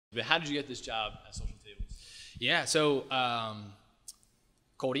But how did you get this job at Social Tables? Yeah, so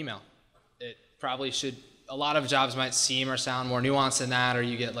cold email. It probably should, a lot of jobs might seem or sound more nuanced than that, or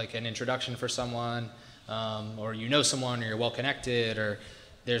you get like an introduction for someone, or you know someone, or you're well connected, or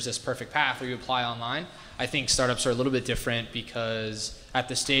there's this perfect path where you apply online. I think startups are a little bit different because at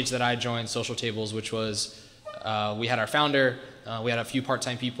the stage that I joined Social Tables, which was we had our founder, we had a few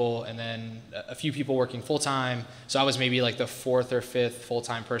part-time people, and then a few people working full-time. So I was maybe like the fourth or fifth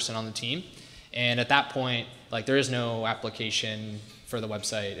full-time person on the team. And at that point, like there is no application for the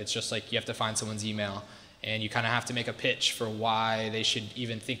website. It's just like you have to find someone's email, and you kind of have to make a pitch for why they should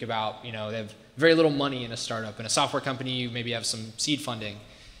even think about, you know, they have very little money in a startup. In a software company, you maybe have some seed funding.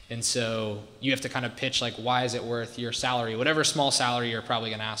 And so you have to kind of pitch like, why is it worth your salary, whatever small salary you're probably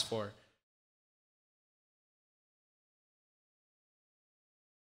going to ask for.